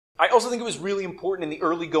I also think it was really important in the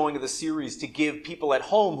early going of the series to give people at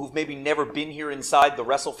home who've maybe never been here inside the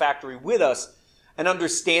Wrestle Factory with us an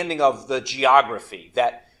understanding of the geography,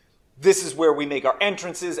 that this is where we make our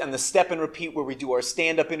entrances, and the step and repeat where we do our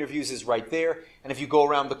stand-up interviews is right there. And if you go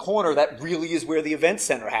around the corner, that really is where the event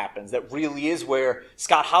center happens. That really is where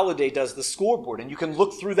Scott Holiday does the scoreboard. And you can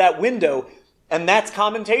look through that window, and that's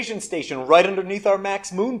Commentation Station right underneath our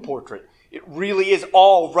Max Moon portrait. It really is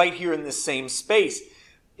all right here in this same space.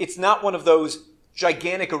 It's not one of those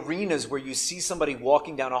gigantic arenas where you see somebody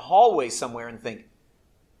walking down a hallway somewhere and think,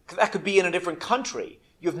 that could be in a different country.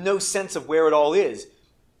 You have no sense of where it all is.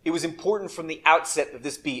 It was important from the outset that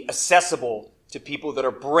this be accessible to people that are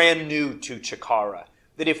brand new to CHIKARA.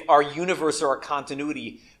 That if our universe or our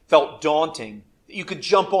continuity felt daunting, that you could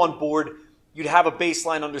jump on board, you'd have a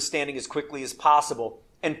baseline understanding as quickly as possible,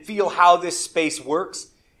 and feel how this space works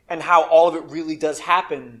and how all of it really does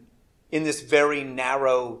happen in this very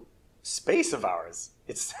narrow space of ours.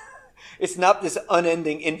 It's not this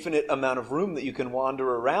unending, infinite amount of room that you can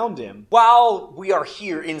wander around in. While we are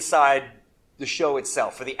here inside the show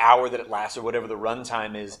itself, for the hour that it lasts or whatever the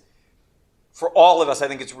runtime is, for all of us, I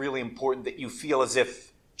think it's really important that you feel as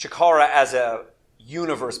if CHIKARA as a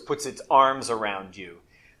universe puts its arms around you.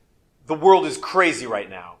 The world is crazy right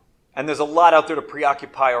now, and there's a lot out there to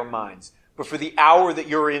preoccupy our minds. But for the hour that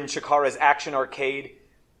you're in CHIKARA's Action Arcade,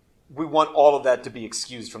 we want all of that to be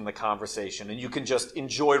excused from the conversation, and you can just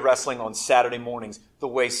enjoy wrestling on Saturday mornings the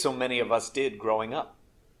way so many of us did growing up.